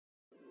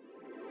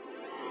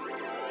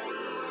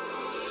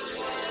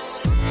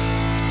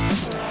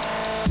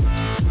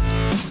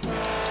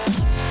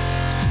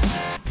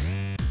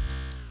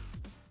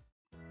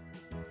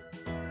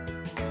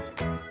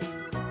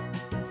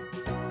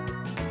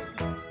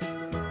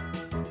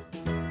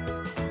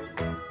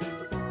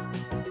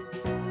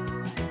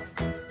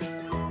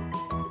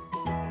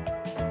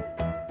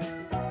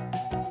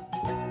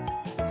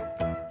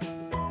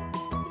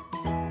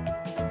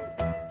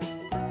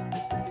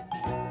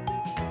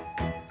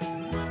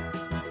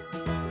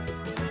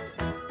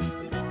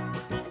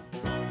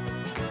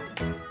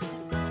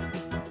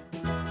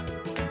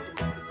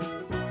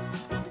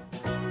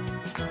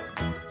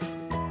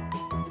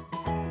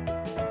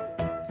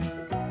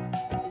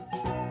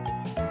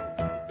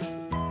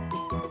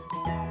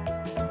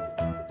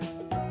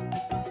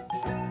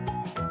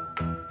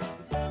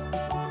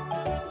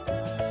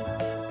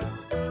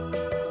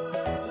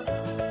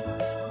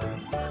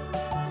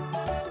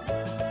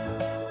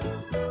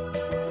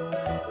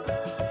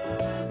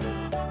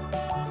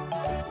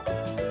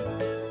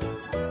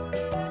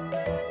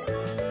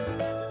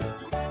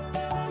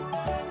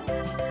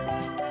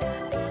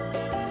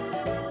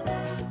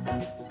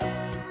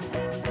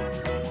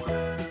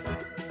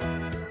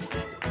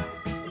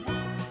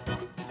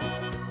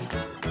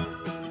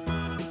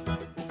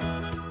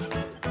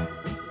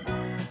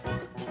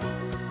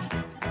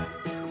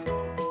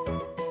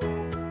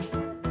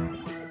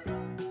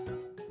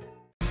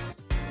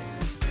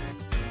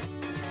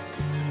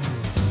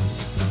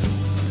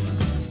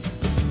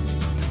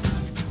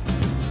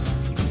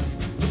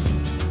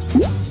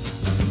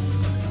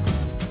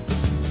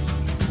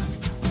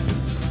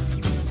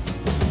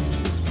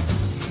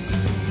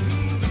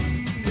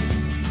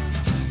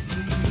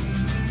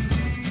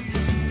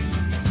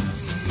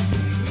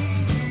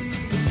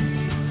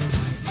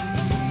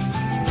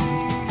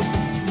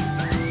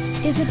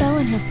Isabel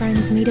and her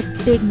friends made a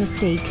big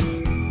mistake.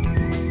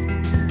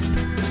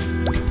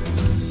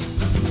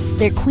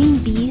 Their queen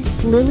bee,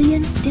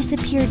 Lillian,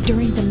 disappeared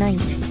during the night.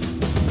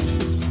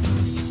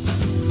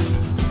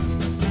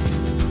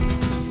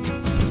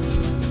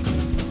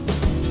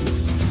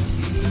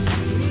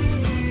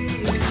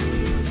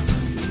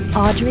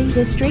 Audrey,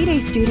 the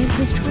straight-A student,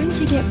 was trying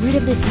to get rid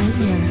of this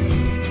nightmare.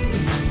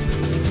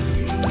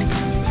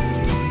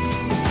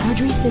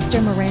 Audrey's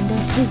sister Miranda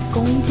is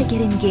going to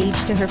get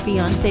engaged to her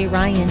fiancé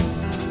Ryan.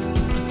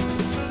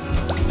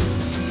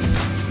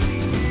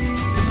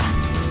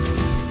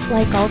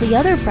 Like all the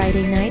other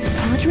Friday nights,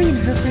 Audrey and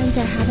her friends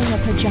are having a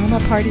pajama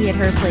party at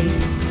her place.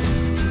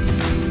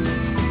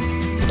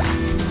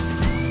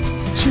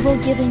 She will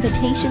give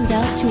invitations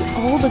out to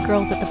all the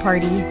girls at the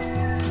party.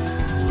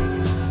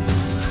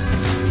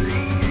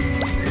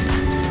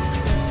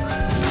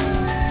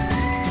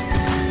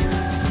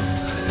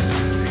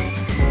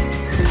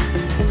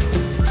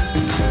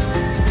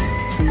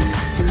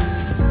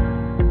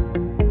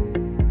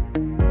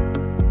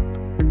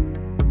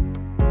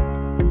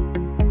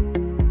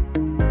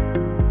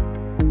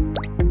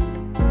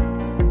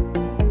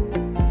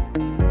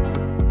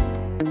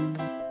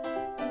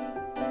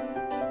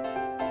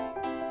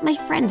 My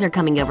friends are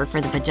coming over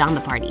for the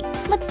pajama party.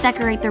 Let's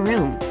decorate the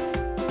room.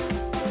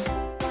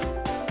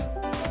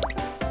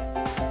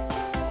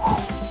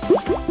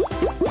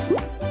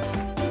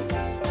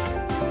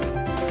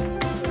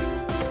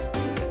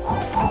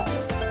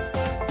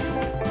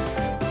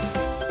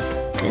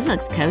 This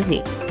looks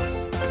cozy.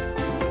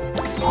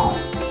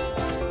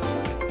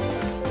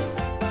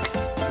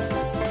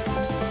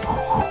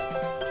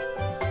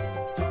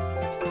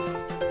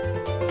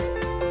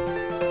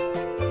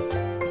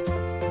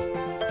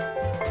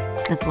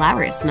 The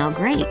flowers smell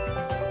great.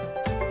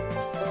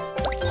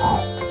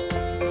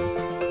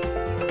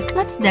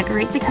 Let's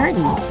decorate the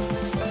curtains.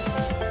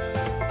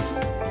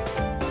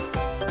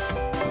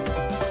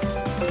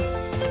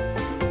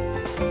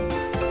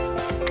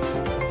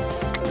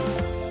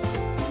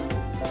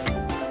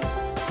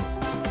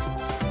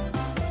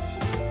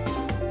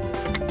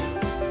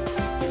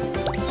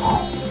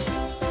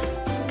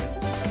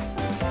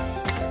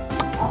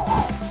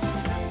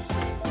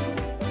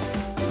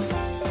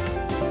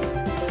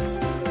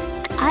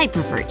 I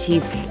prefer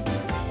cheesecake.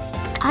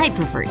 I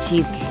prefer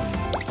cheesecake.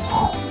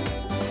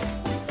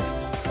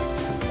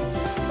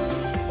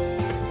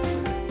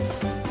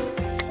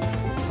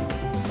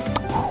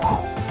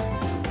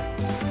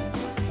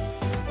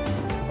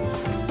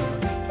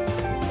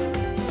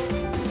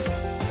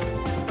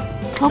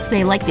 Hope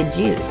they like the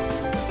juice.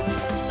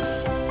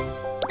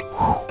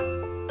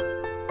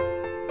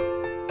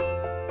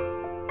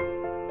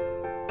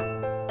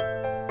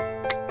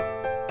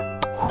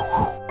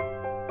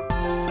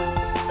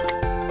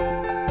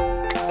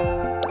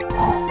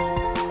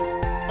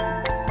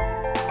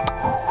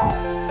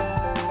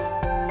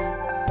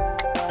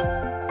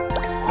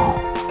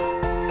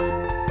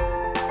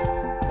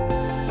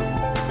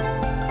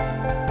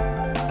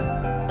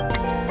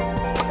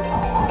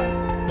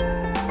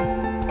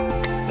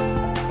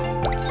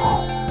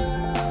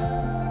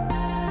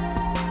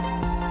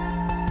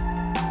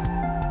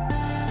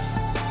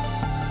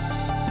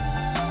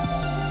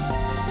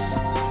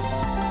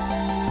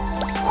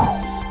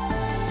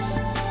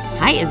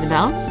 Hi,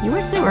 Isabel. You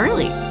were so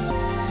early.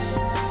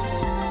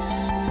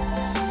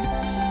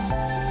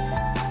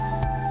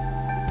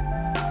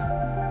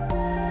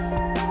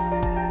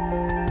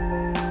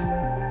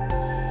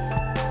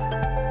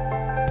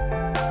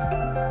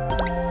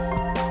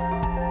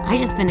 I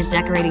just finished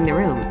decorating the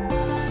room.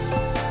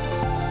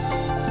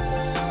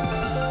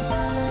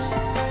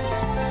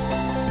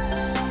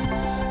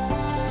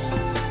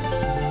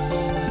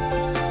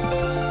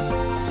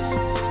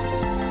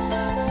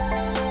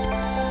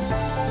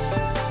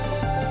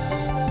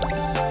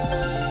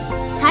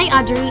 Hi,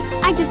 Audrey.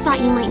 I just thought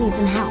you might need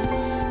some help.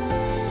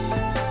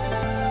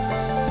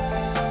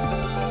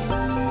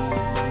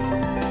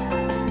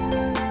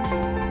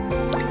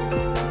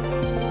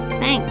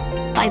 Thanks.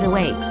 By the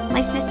way,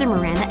 my sister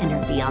Miranda and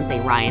her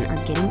fiancé Ryan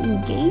are getting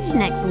engaged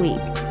next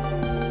week.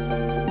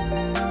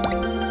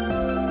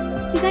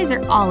 You guys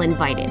are all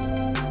invited.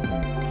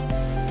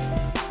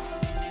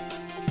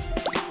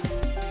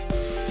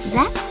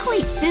 That's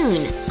quite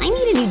soon. I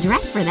need a new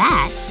dress for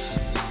that.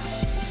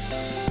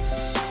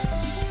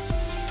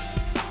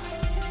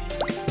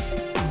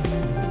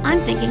 I'm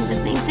thinking the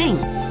same thing.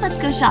 Let's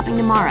go shopping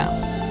tomorrow.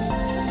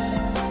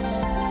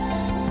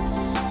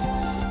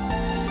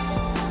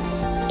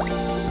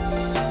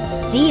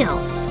 Deal.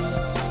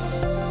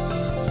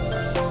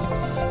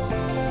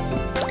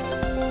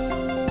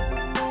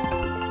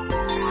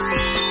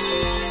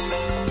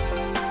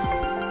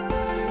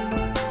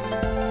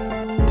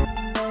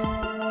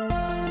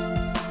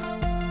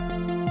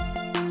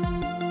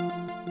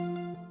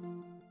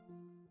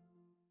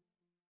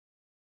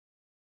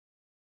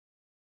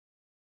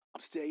 I'm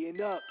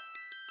staying up.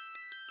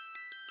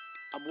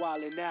 I'm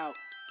wilding out.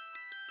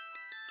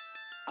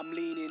 I'm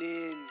leaning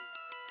in.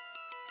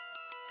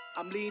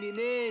 I'm leaning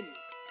in.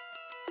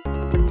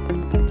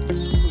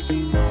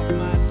 Pushing off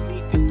my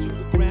sneakers.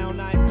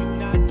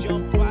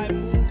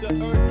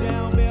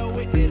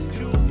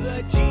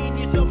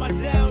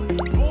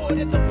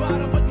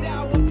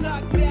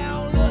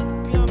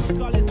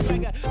 call it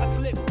swagger. I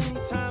slip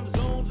through time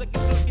zones like a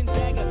cloak and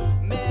dagger.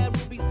 Mad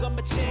rubies on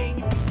my chain,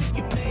 you can see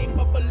your name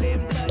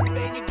bubbling, blood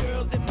vein. Your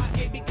girl's in my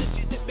A because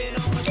she's sipping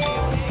on my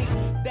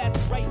champagne. That's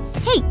right.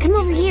 Hey, come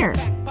over here.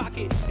 Back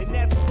pocket, and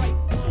that's right.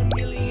 1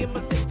 million in my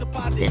safe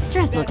deposit. This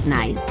dress looks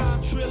nice.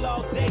 Trill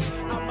all day.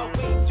 On my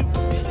way to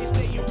Billy,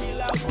 stay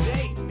real all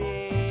day,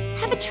 man.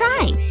 Have a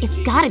try. It's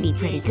gotta be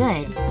pretty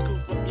good.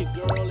 Scoop up your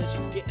girl and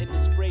she's getting the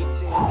spray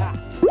tan.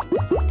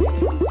 And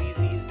it was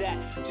easy as that.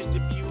 Just a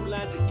few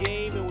lines of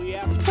game and we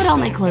have to Put all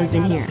my clothes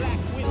in here.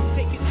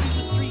 take it to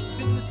the streets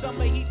in the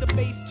summer, heat the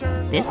bass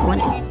turn. This one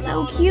is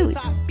so cute.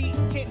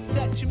 Can't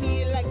touch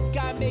me like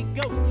I make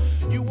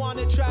ghosts. You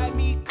wanna try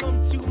me?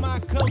 Come to my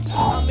coast.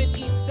 I'm an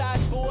east side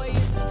boy, and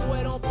this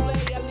boy don't play.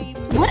 I leave.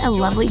 What a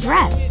lovely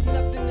dress.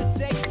 Nothing to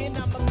say, and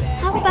I'm a bad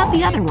How about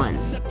the other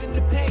ones? nothing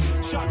to pay.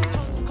 Sharp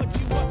tongue cut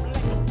you up like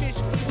a fish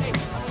fillet. I'm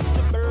just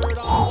a bird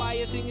on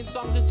wire, singing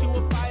songs into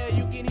a fire.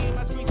 You can hear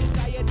my screeching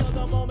tire till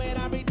the moment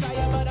I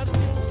retire, but I'm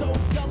still so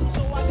young,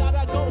 so I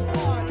gotta go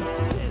hard.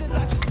 This is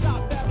I should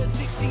stop having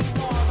 16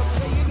 bars. I'm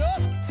playing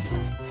up.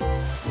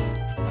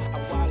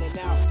 I'm wilding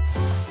out.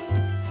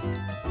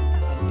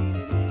 I'm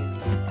leaning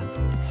in.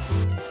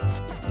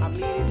 I'm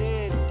leaning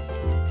in.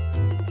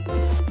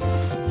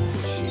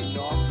 Pushing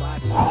off my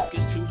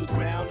sneakers to the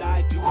ground.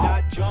 I do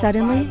not jump.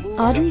 Suddenly,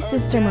 Audrey's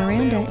sister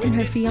Miranda and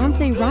her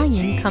fiance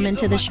Ryan come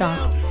into the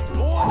shop.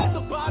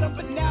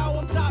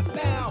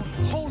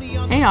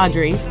 Hey,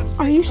 Audrey.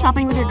 Are you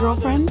shopping with your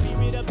girlfriends?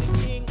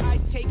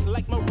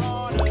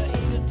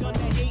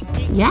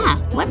 Yeah,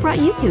 what brought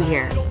you two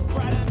here?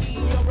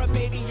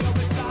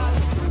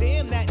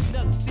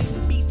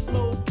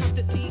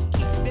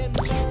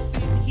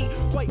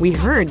 We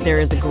heard there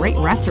is a great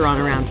restaurant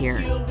around here.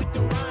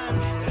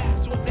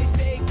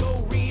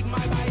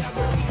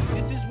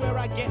 This is where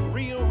I get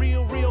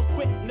real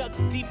quick. Nuts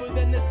deeper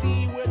than the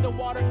sea where the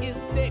water is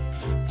thick.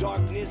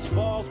 Darkness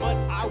falls, but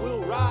I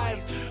will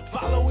rise.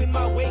 Follow in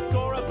my wake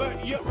or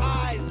avert your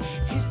eyes.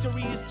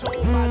 History is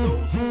told by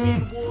those who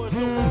win wars.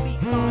 Don't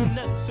sleep on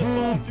nuts or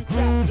fall through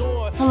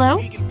trapdoors. Hello?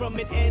 Speaking from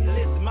an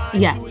endless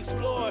mind Yes. to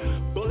explore.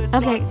 Bullets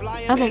Okay, start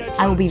flying okay, at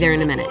a I will be there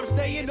in a drop. minute.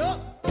 Staying up.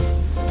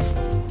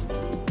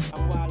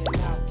 I'm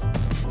wilding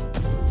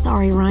out.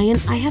 Sorry, Ryan,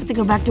 I have to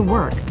go back to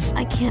work.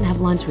 I can't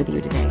have lunch with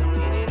you today.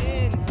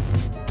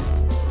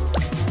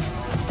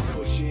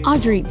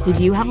 Audrey, did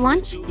you have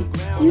lunch?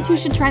 You two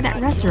should try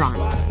that restaurant.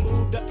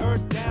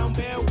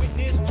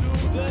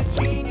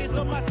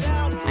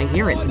 I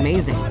hear it's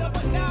amazing.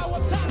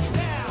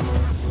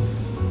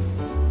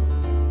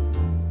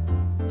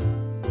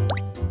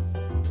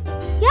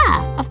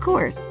 Yeah, of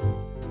course.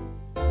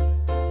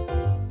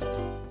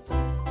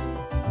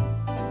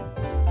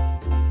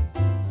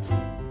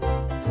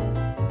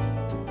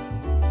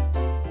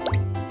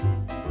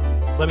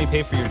 Let me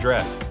pay for your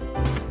dress.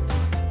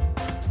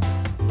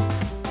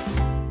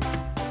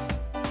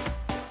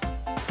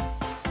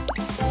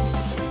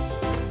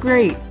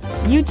 Great.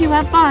 You two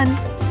have fun.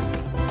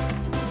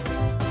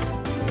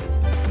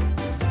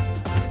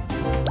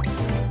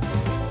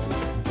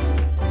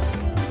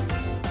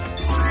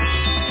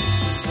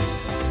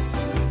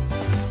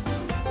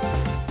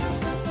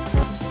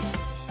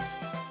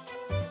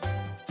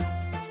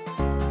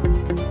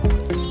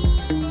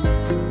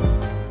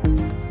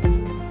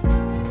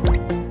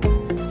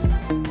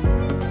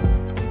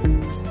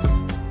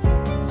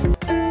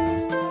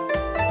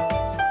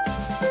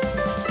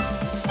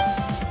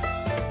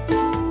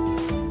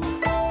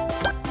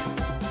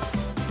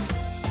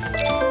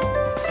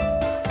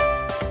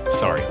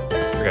 Sorry,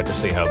 forgot to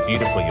say how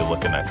beautiful you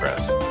look in that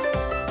dress.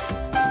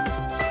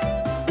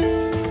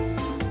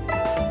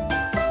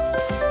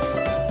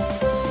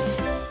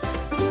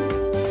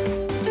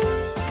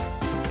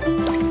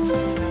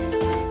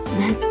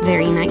 That's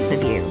very nice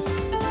of you.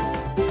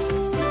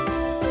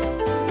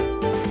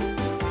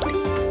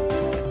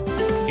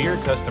 Here,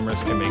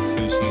 customers can make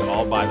sushi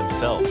all by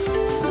themselves.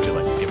 Would you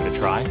like to give it a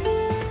try?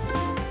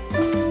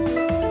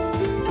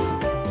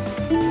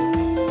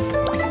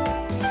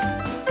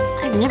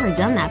 I've never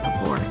done that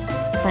before,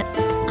 but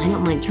I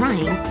don't mind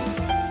trying.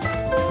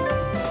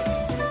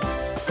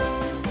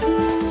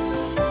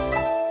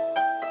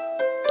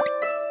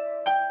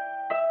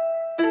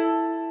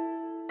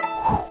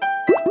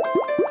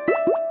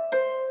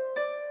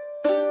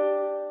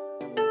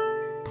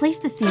 Place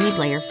the seaweed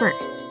layer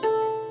first.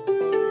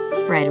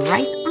 Spread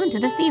rice onto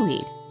the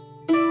seaweed.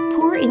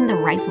 Pour in the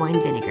rice wine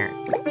vinegar.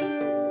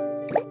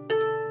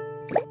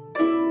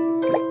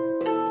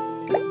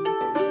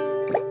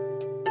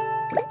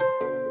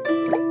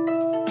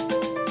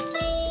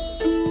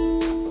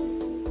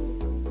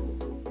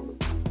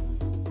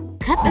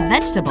 Cut the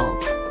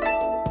vegetables.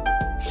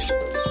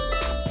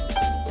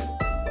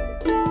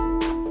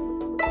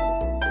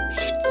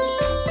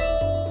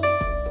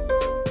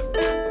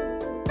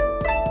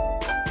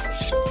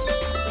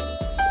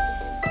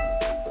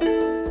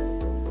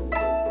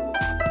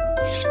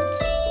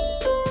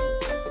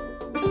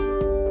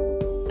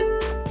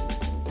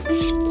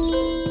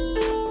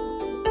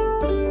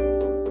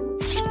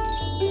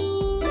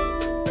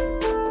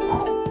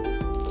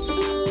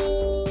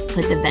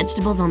 Put the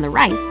vegetables on the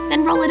rice,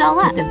 then roll it all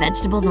up. Put the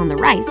vegetables on the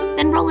rice,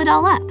 then roll it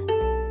all up.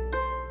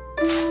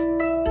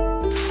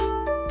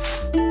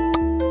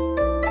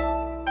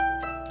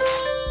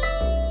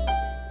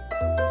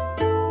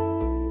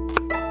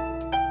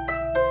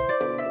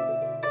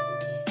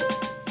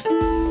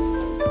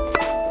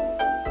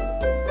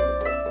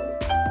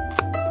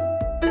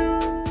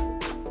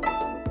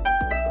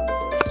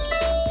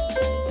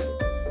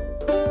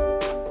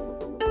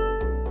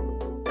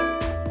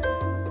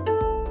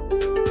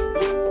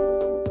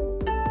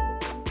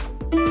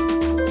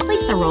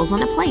 Place the rolls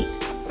on a plate.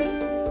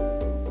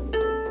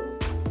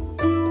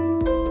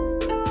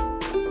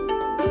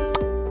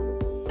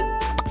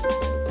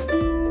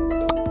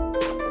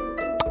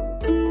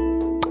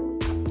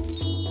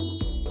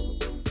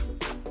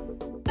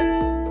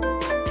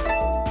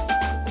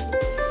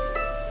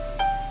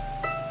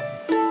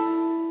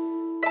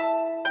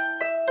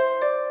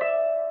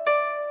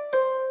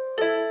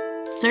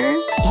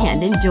 Serve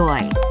and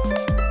enjoy.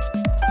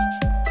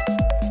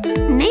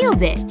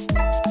 Nailed it!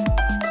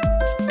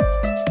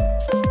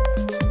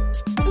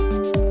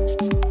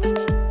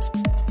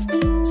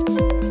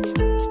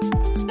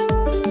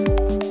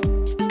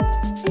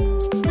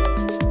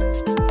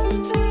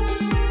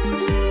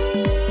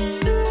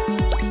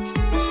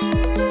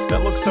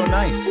 That looks so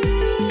nice.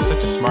 You're such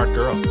a smart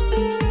girl.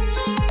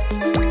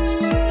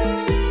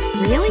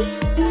 Really?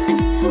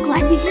 I'm so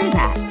glad to hear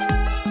that.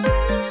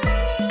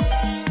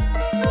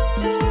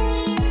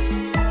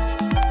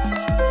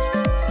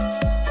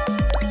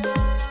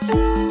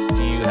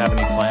 Do you have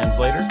any plans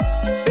later?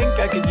 Think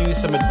I could use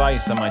some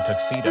advice on my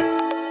tuxedo.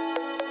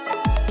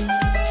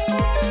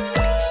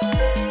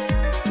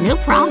 No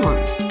problem.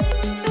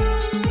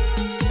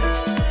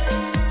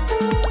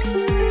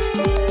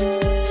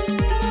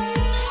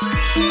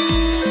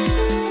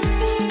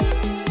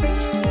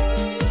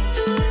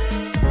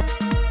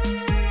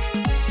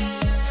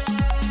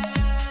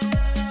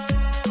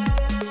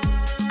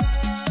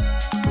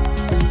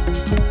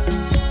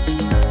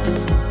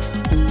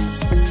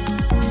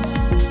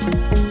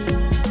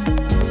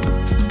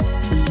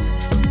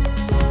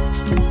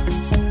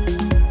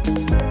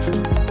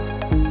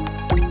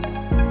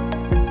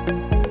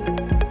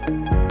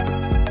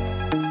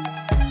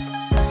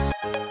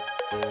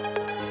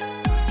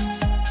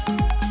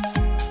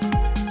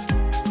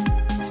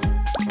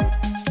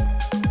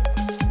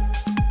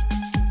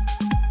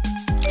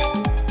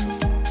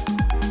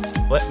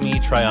 Let me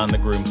try on the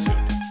groom suit.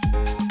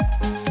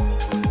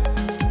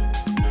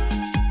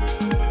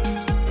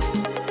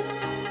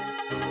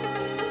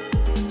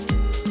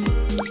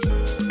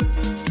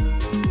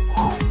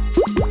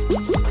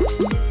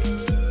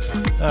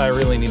 I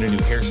really need a new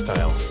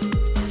hairstyle.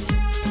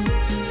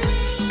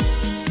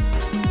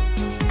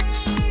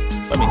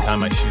 Let me tie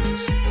my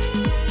shoes.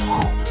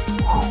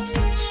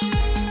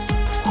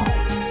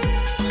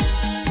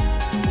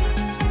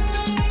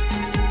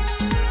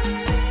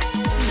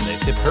 They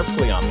fit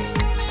perfectly on me.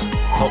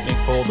 Help me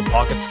fold the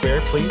pocket square,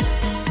 please.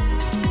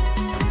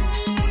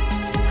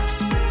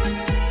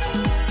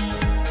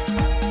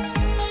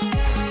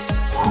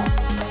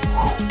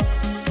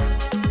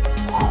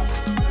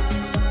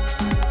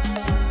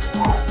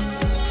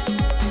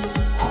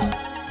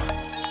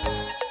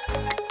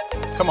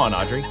 Come on,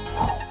 Audrey.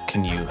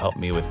 Can you help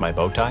me with my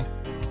bow tie?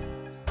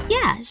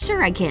 Yeah,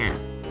 sure I can.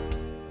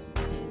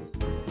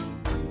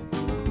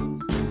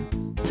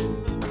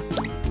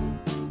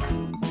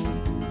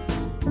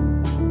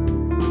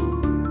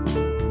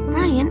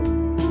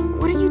 Ryan,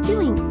 what are you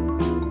doing?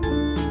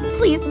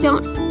 Please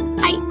don't.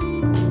 I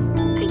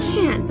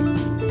can't.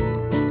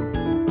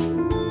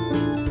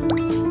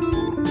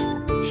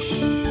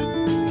 Shh.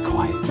 Be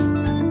quiet.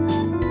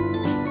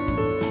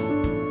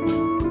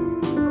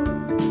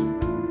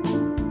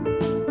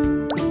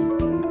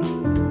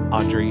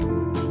 Audrey,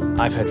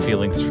 I've had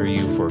feelings for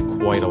you for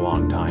quite a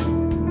long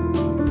time.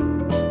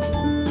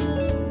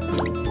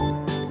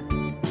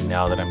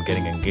 Now that I'm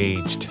getting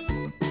engaged,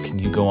 can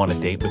you go on a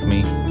date with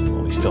me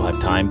while we still have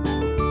time?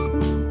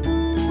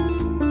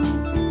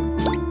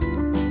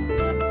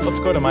 Let's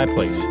go to my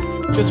place,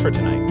 just for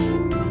tonight.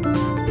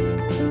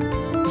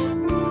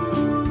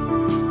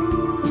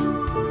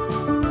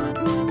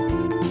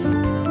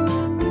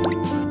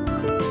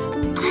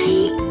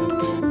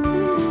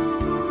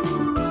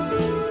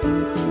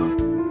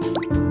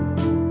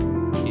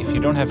 If you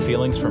don't have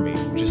feelings for me,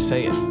 just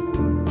say it.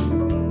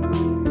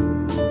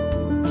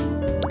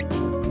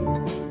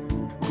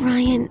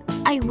 Ryan,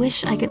 I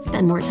wish I could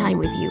spend more time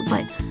with you,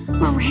 but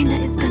Miranda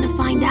is gonna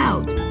find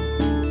out.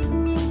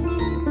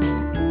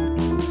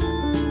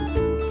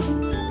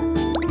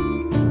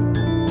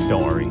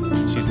 Don't worry,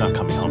 she's not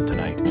coming home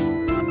tonight.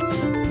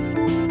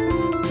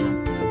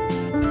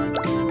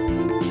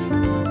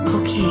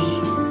 Okay,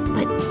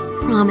 but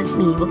promise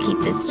me you'll keep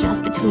this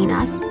just between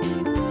us.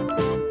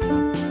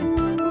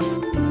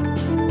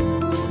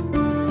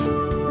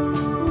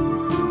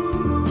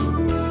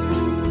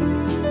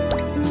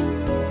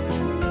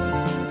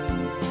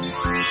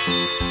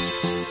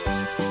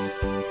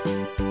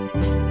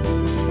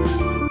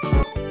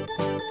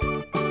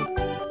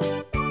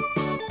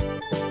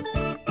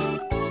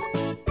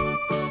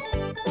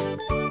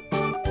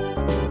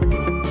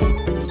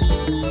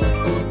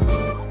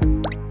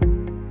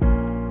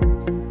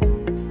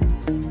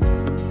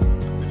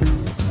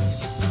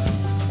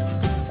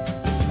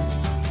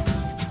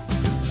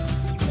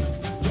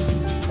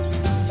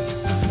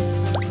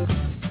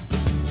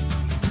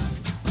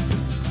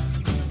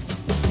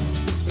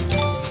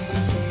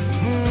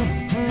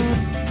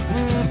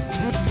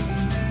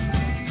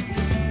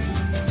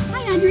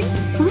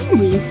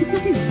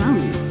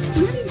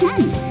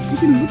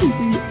 been looking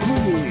for you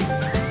everywhere.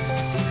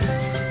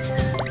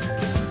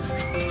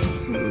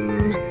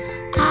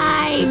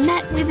 I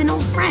met with an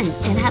old friend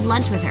and had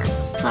lunch with her.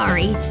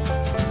 Sorry.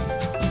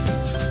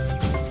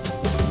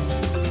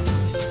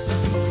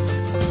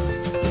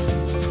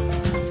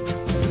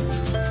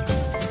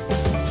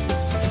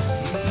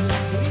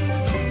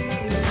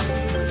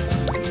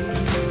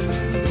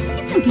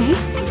 Okay,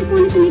 I just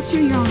wanted to make sure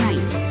you're alright.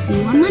 See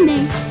you on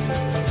Monday.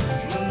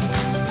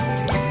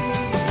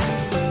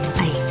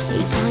 I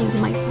hate lying to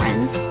my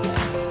friends.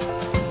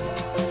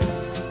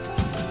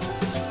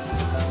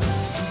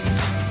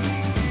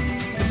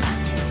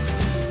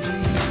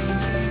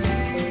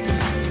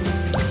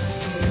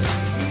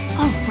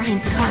 Oh,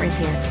 Brian's car is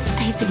here.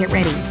 I have to get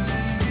ready.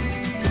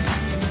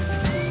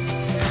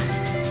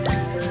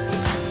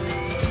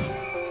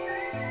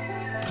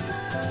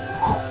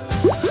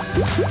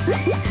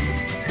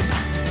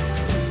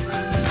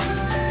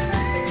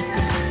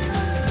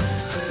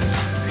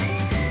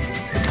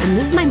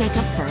 Remove my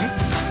makeup first.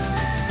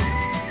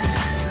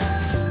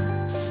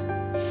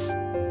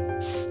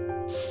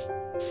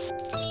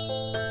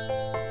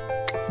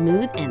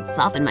 Smooth and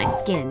soften my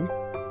skin.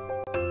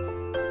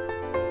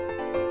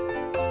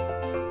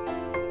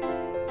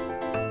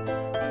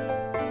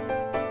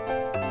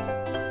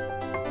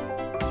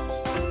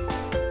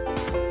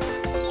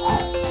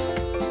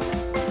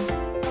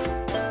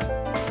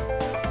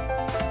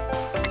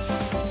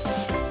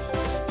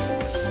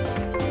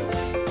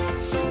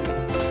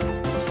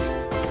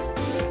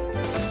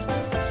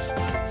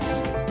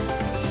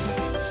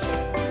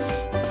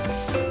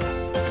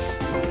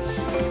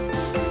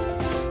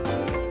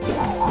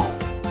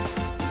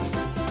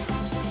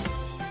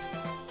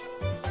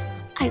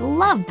 I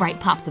love bright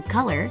pops of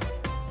color.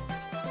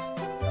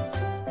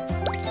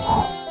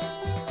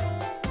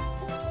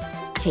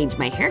 Change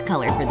my hair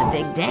color for the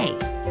big day.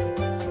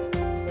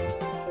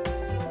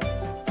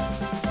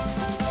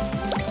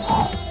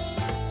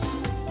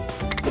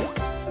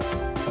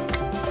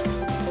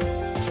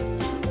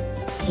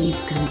 He's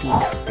gonna be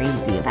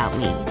crazy about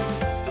me.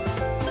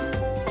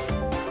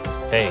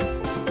 Hey,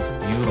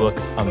 you look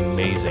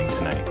amazing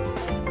tonight.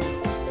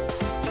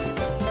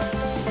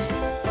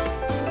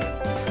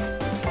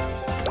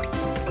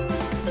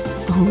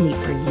 Only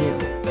for you.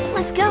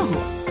 Let's go.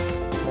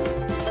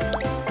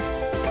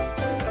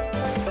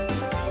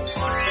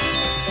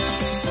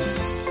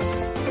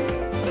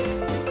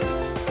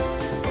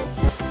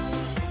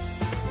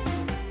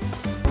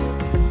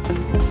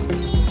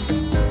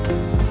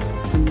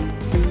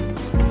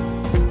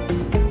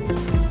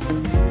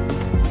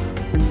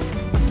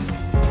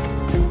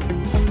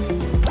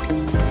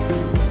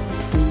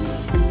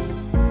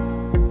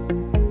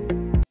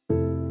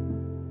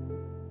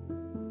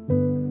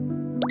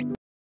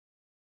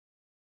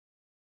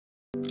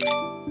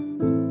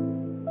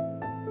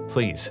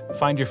 Please,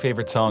 find your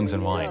favorite songs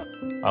and wine.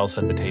 I'll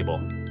set the table.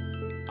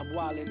 I'm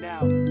wildin'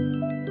 out.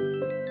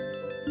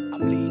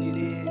 I'm leaning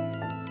in.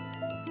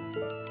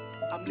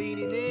 I'm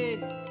leaning in.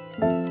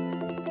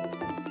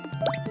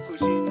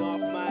 Pushing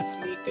off my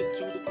sneakers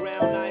to the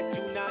ground. I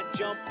do not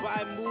jump.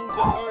 I move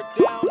the earth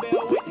down.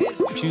 Bear witness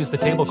to Choose the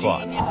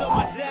tablecloth. genius of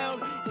my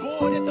sound.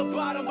 Bored at the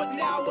bottom, but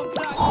now I'm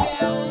top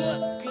down.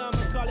 Look, I'm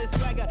a call it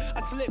swagger.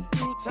 I slip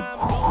through time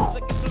zones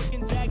like a cloak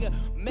and dagger.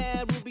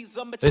 Mad rubies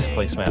on my This chain.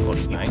 placemat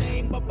looks nice.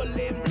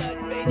 Bubbling blood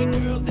vein.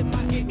 Girls in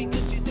my ear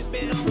because she's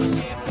sipping on my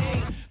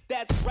champagne.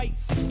 That's right,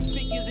 6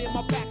 figures in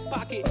my back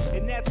pocket.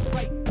 And that's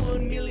right,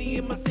 1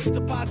 million in my safe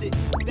deposit.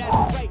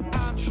 That's right,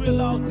 I'm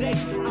trill all day.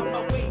 On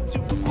my way to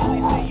a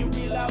Billy, staying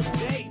real all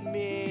day,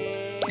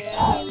 man.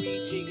 I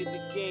rejigged the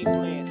game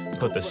plan.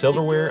 Put the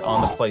silverware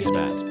on the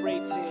placemat. Spray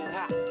tan,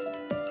 ha.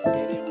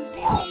 And it was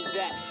easy as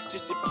that.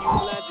 Just a few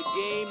lines of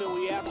game and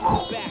we out to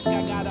the back.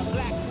 I got a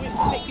black whip,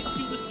 take it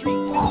to the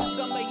streets. In the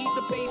summer heat,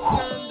 the bass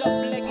turned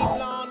up. Leggy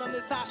blonde on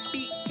this hot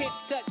beat. Can't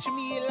touch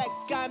me like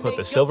I Put the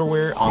make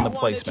silverware up. on the You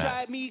wanna placemat.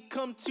 try me,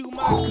 come to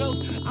my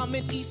coast. I'm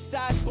an east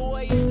side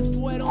boy and this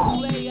boy don't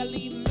play. I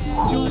leave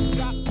mad jaws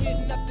drop with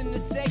nothing to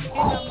say.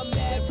 And I'm a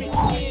mad rich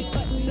kid,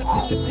 but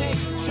nothing to pay.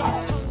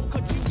 Sharp tongue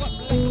cut you up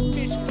like a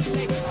fish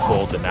fillet.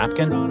 Fold the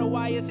napkin. On a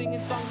wire,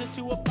 singing songs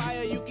into a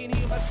fire. You can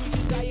hear my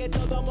screeching diet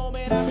till the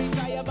moment I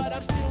retire. But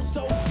I'm still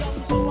so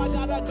young, so I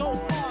gotta go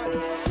hard.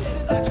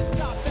 Since I should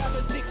stop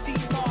after 16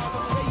 bars.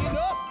 I'm laying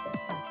up.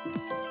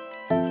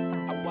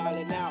 I'm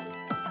wilding out.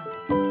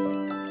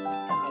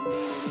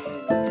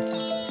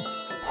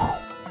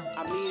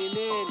 I'm leaning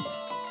in.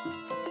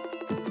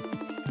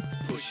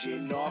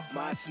 Pushing off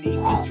my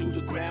sneakers to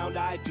the ground.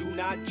 I do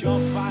not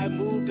jump, I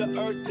move the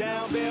earth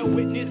down. Bear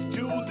witness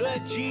to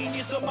the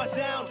genius of my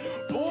sound.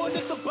 Born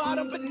at the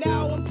bottom, but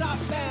now I'm top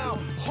bound.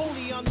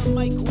 Holy on the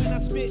mic when I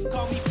spit,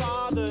 call me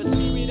father.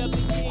 Spirit of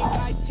the king,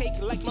 I take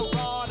like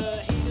marauder.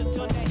 Haters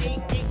gonna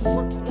hate me,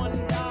 worth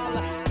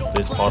 $1. Don't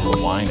This bottle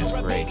of wine is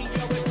cry, great. baby,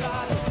 you're a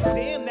daughter.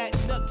 Damn, that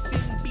nuts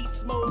in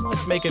beast mode.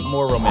 Let's make it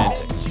more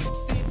romantic.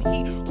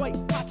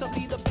 Quite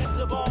possibly the best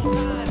of all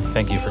time.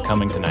 Thank you for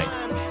coming tonight.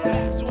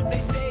 That's what they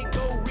say,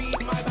 go read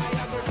my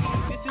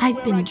biography. This is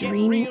I've been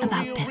dreaming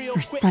about this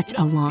for such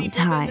a long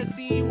time.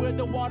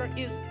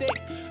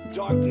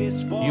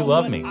 You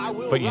love me,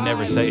 but you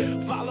never say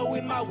it.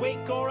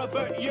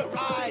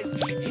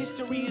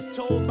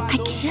 I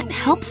can't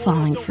help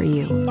falling for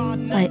you,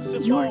 but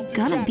you're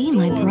gonna be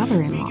my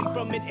brother-in-law.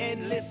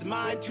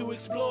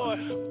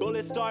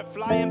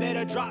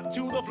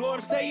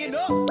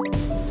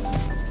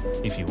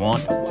 If you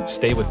want,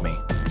 stay with me.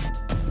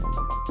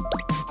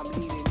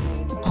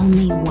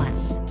 Only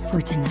once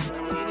for tonight.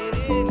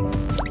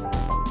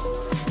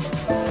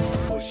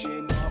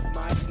 Pushing off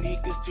my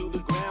sneakers to the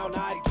ground.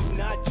 I do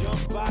not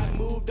jump, I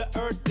move the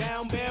earth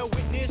down. Bear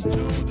witness to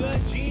the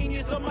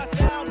genius of my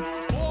sound.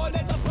 Born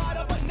at the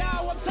bottom, but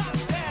now I'm top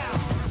down.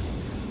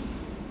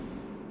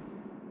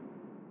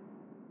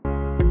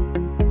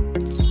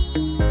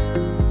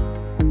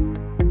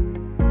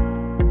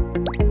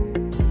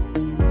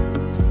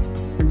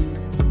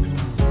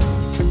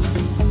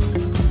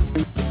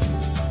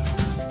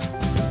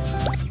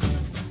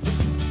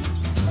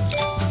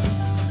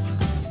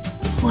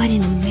 What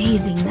an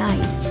amazing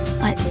night,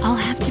 but I'll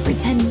have to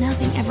pretend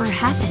nothing ever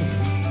happened.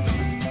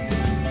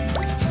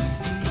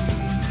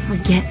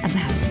 Forget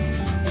about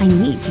it. I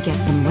need to get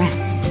some rest.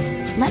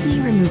 Let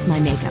me remove my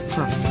makeup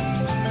first.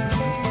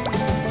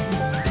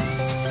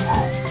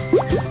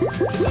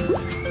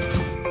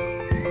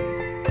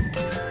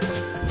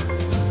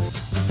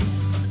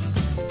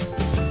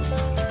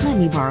 Let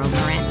me borrow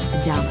Miranda's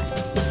pajamas.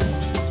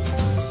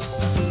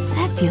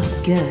 That feels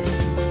good.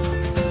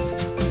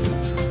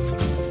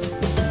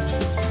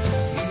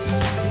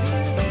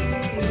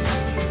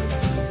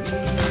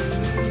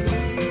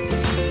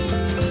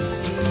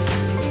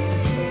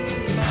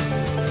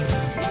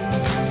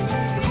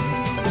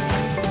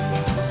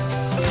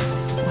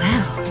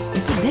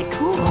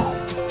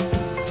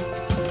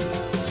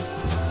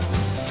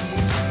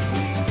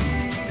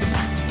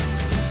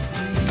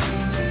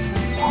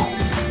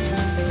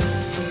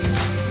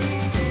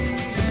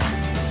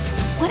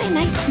 What a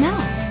nice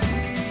smell.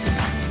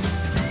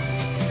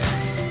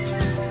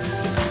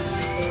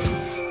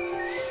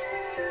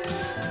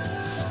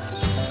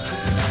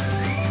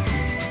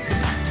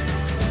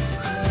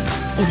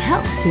 It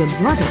helps to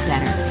absorb it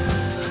better.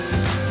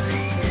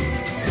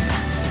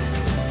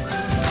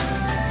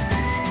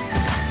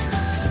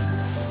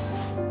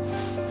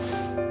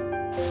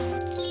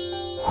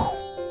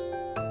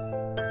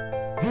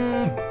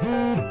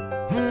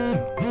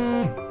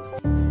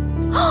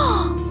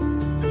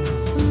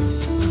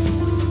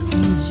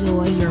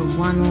 Enjoy your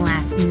one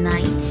last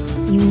night.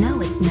 You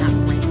know it's not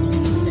right to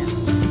do so.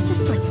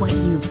 Just like what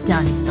you've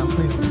done to the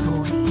little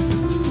boy.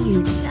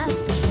 You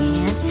just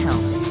can't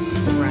help it,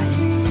 right?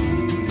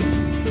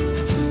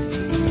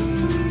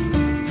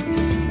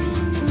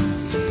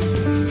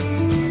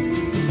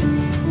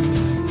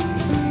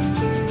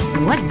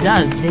 What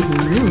does this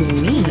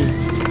really mean?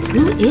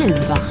 Who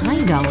is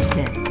behind all of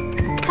this?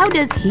 How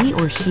does he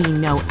or she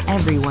know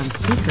everyone's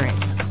secret?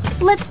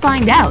 Let's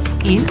find out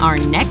in our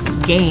next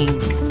game.